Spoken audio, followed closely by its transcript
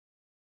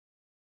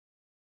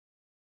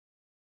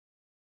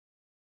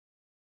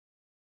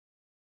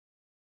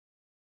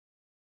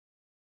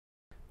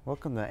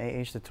Welcome to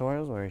AH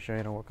Tutorials, where we show you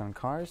how to work on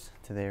cars.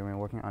 Today we're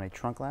working on a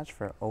trunk latch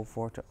for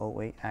 04 to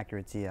 08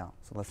 Acura TL.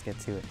 So let's get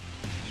to it.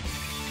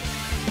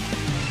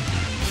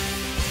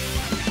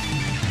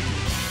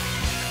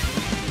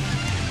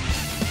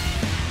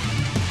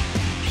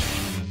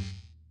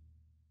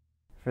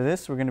 For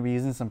this, we're going to be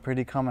using some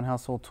pretty common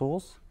household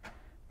tools.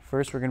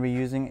 First, we're going to be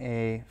using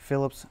a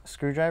Phillips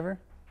screwdriver.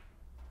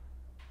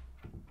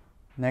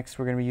 Next,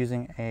 we're going to be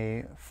using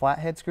a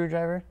flathead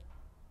screwdriver.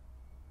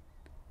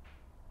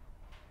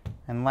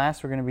 And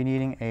last, we're going to be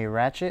needing a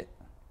ratchet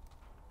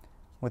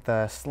with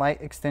a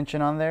slight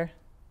extension on there,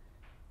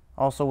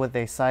 also with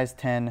a size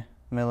 10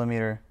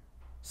 millimeter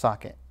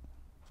socket.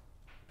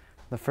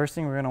 The first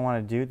thing we're going to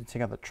want to do to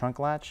take out the trunk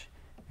latch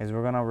is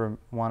we're going to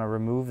want to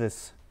remove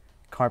this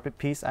carpet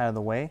piece out of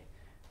the way.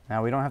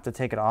 Now, we don't have to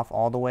take it off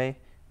all the way.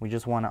 We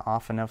just want it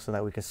off enough so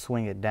that we can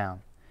swing it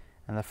down.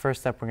 And the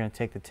first step we're going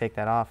to take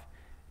that off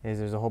is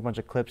there's a whole bunch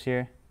of clips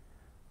here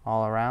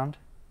all around.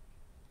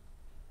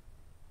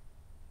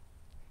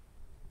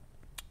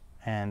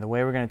 And the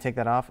way we're going to take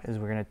that off is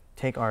we're going to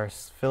take our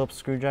Phillips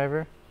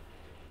screwdriver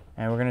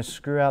and we're going to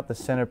screw out the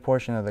center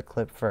portion of the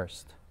clip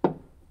first.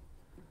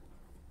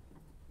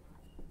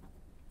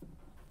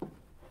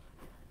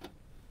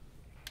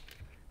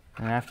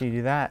 And after you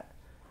do that,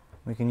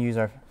 we can use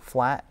our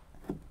flat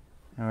and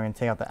we're going to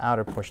take out the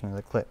outer portion of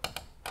the clip.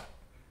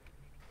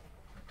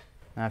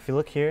 Now if you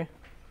look here,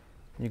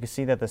 you can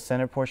see that the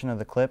center portion of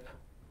the clip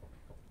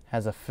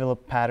has a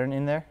Phillips pattern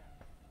in there.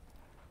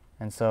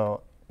 And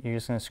so you're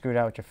just going to screw it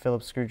out with your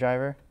Phillips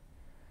screwdriver,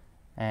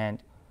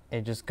 and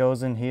it just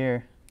goes in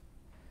here.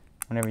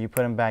 Whenever you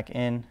put them back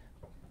in,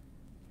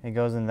 it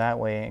goes in that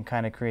way and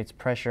kind of creates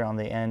pressure on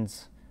the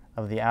ends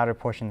of the outer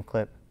portion of the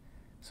clip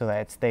so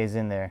that it stays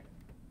in there.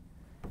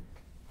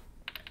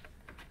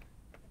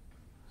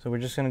 So we're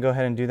just going to go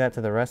ahead and do that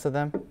to the rest of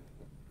them.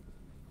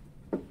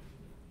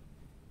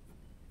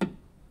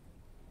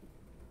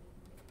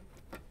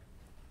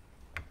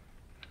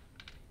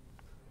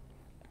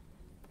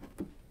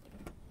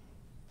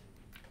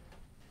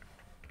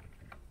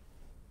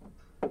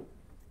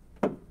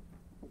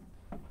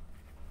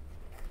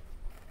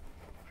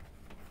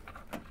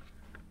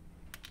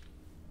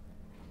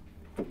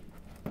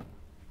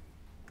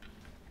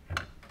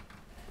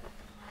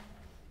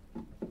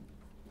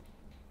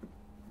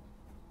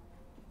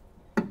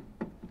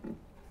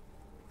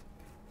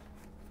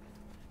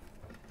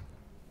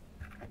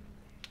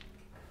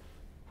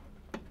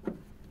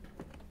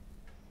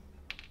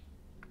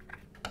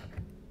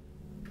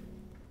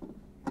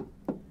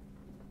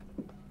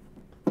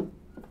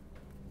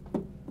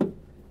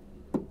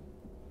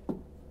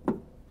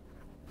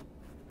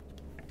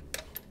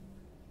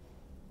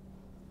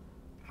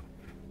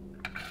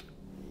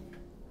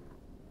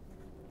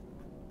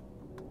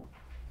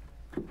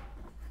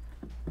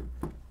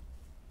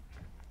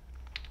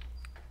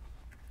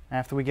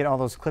 After we get all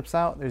those clips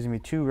out, there's going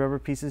to be two rubber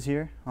pieces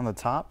here on the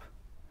top.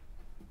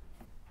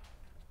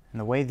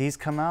 And the way these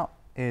come out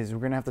is we're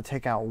going to have to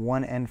take out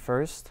one end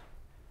first.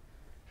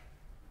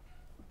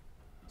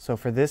 So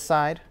for this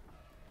side,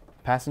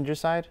 passenger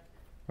side,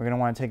 we're going to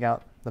want to take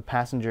out the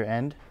passenger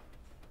end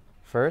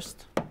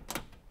first.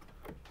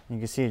 You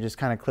can see it just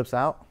kind of clips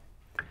out.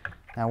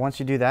 Now once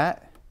you do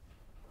that,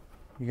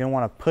 you're going to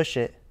want to push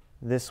it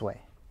this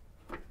way.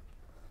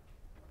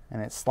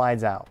 And it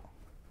slides out.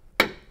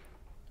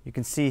 You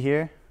can see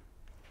here,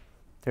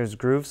 there's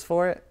grooves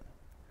for it.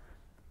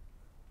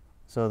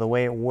 So the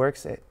way it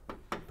works, it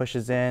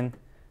pushes in,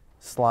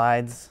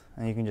 slides,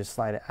 and you can just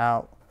slide it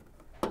out.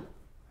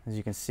 As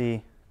you can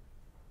see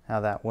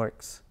how that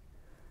works.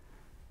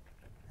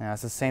 Now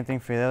it's the same thing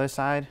for the other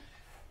side.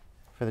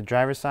 For the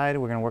driver's side,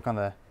 we're going to work on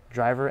the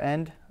driver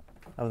end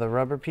of the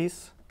rubber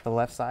piece, the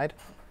left side.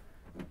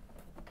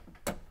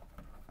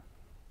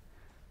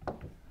 And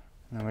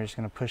then we're just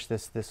going to push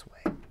this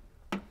way.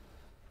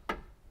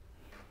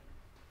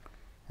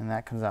 And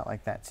that comes out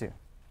like that too.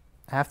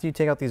 After you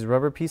take out these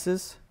rubber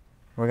pieces,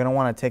 we're going to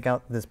want to take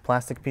out this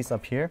plastic piece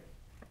up here.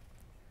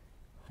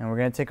 And we're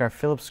going to take our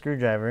Phillips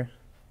screwdriver.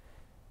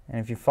 And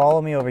if you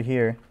follow me over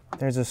here,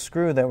 there's a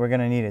screw that we're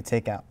going to need to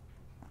take out.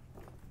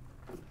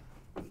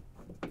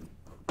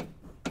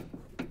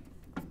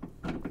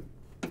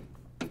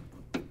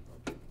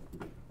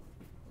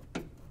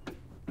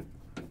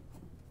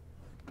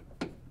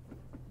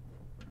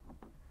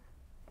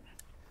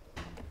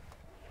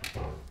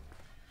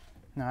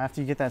 Now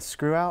after you get that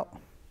screw out,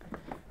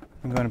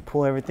 I'm going to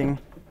pull everything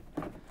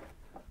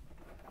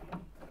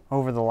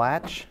over the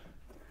latch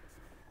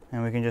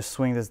and we can just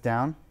swing this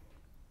down.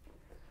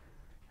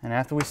 And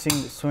after we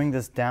swing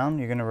this down,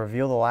 you're going to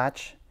reveal the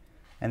latch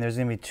and there's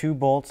going to be two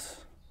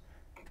bolts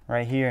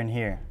right here and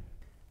here.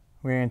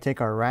 We're going to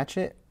take our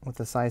ratchet with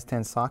the size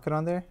 10 socket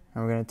on there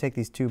and we're going to take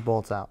these two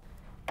bolts out.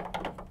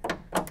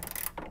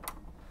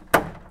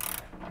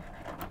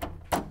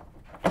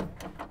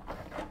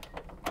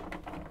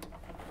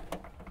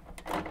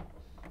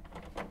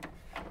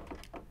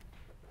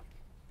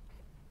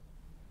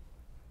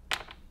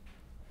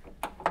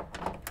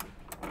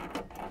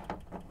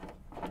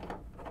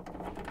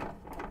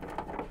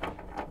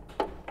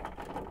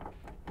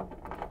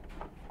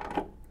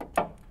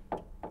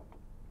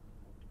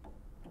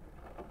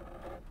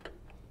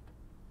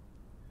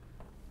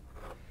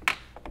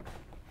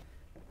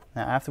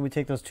 Now after we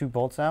take those 2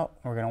 bolts out,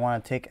 we're going to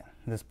want to take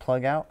this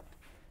plug out.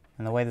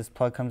 And the way this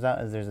plug comes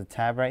out is there's a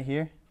tab right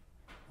here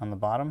on the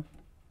bottom.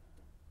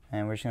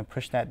 And we're just going to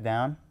push that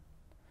down,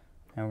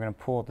 and we're going to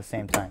pull at the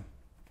same time.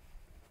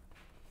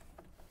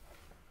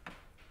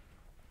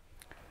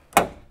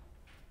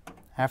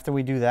 After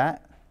we do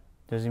that,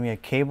 there's going to be a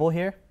cable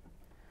here,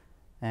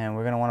 and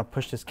we're going to want to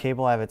push this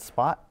cable out of its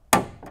spot.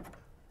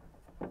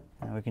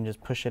 And we can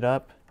just push it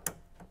up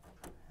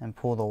and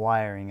pull the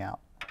wiring out.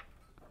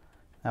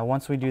 Now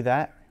once we do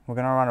that, we're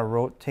going to want to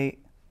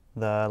rotate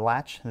the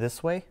latch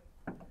this way.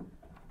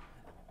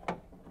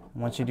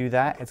 Once you do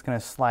that, it's going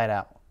to slide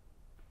out.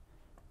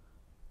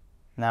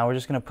 Now we're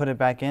just going to put it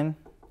back in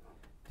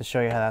to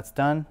show you how that's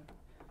done.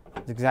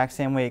 The exact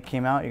same way it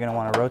came out, you're going to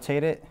want to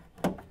rotate it,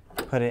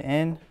 put it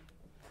in.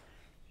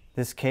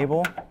 This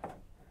cable,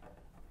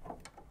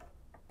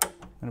 I'm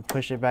going to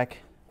push it back,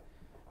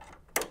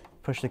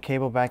 push the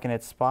cable back in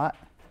its spot.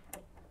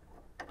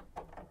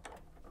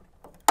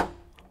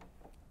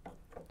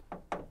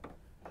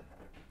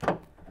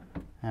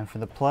 And for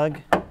the plug,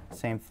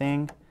 same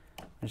thing.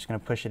 I'm just going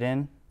to push it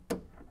in.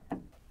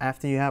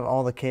 After you have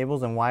all the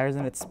cables and wires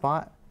in its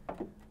spot,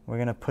 we're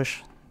going to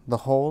push the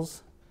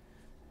holes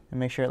and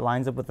make sure it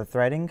lines up with the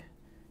threading.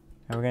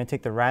 And we're going to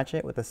take the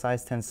ratchet with the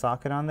size 10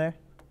 socket on there,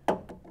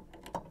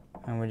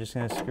 and we're just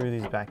going to screw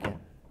these back in.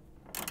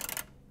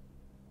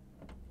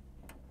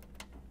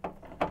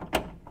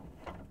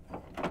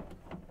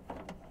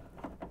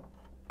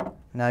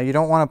 Now you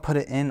don't want to put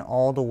it in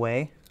all the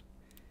way.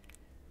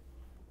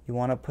 You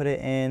want to put it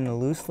in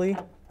loosely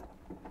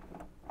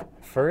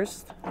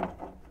first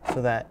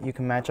so that you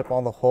can match up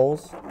all the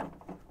holes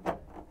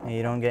and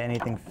you don't get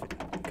anything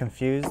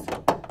confused.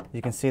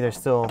 You can see there's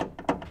still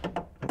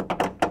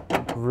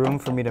room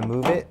for me to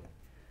move it.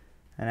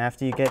 And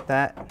after you get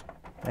that,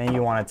 then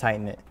you want to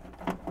tighten it.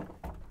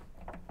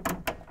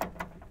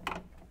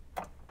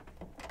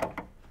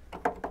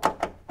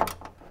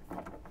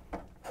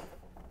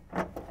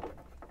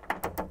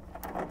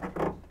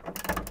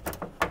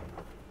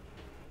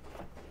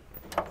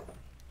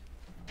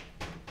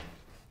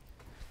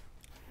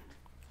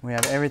 We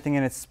have everything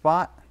in its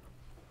spot.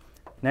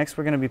 Next,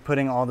 we're going to be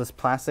putting all this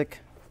plastic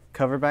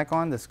cover back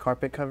on, this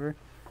carpet cover.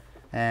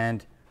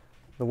 And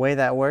the way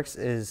that works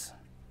is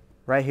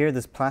right here,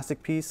 this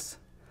plastic piece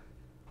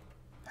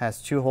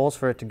has 2 holes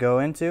for it to go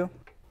into.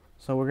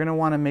 So we're going to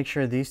want to make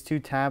sure these 2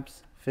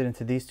 tabs fit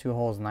into these 2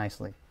 holes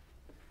nicely.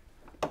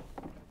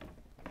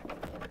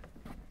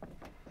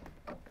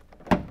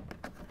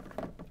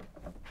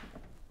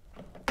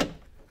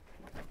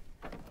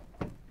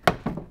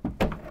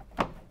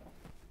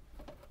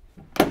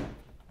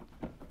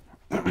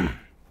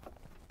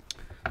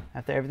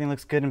 After everything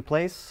looks good in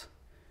place,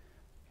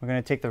 we're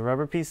going to take the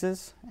rubber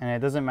pieces, and it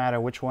doesn't matter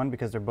which one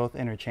because they're both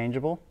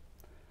interchangeable.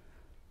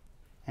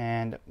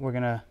 And we're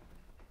going to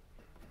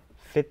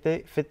fit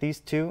these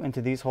 2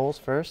 into these holes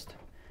first. And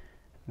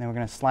then we're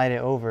going to slide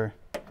it over,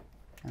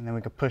 and then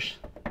we can push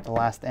the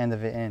last end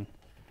of it in.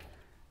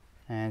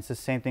 And it's the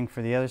same thing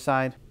for the other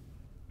side.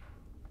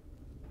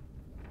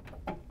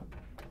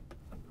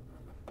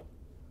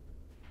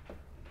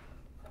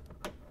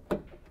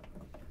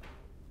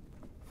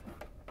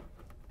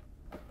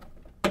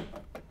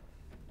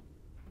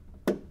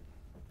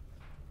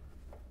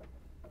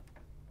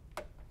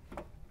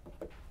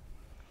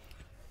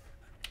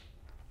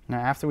 Now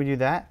after we do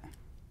that,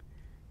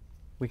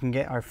 we can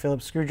get our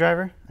Phillips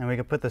screwdriver and we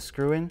can put the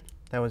screw in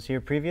that was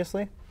here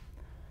previously.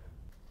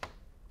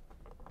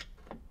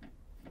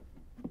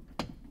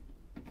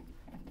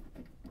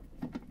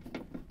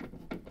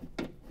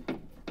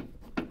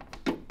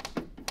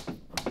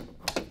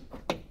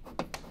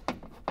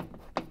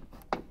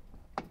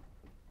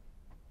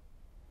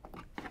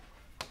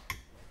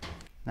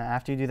 Now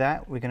after you do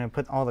that, we're going to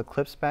put all the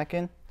clips back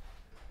in.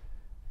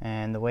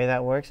 And the way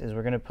that works is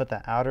we're going to put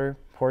the outer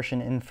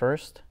portion in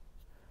first.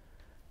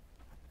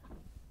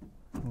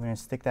 We're going to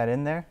stick that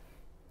in there.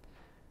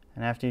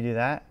 And after you do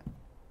that,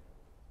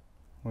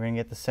 we're going to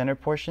get the center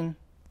portion.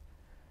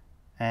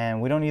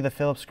 And we don't need the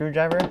Phillips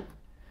screwdriver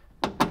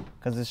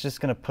because it's just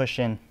going to push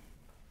in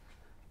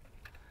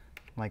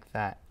like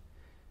that.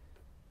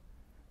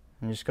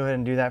 And just go ahead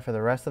and do that for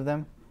the rest of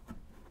them.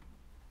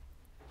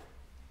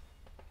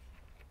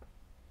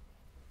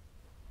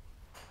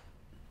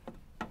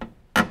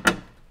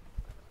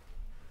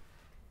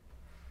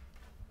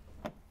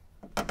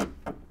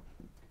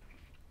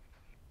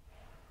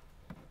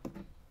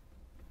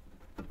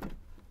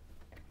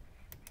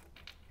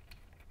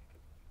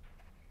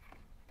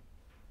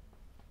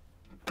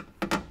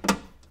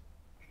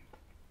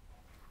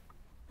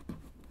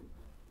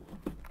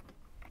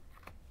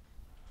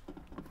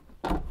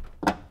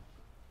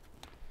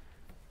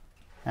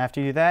 After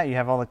you do that, you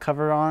have all the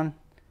cover on,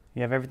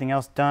 you have everything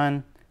else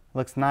done,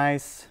 looks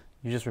nice,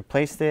 you just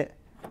replaced it,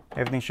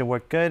 everything should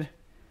work good,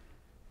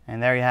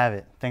 and there you have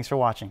it. Thanks for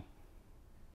watching.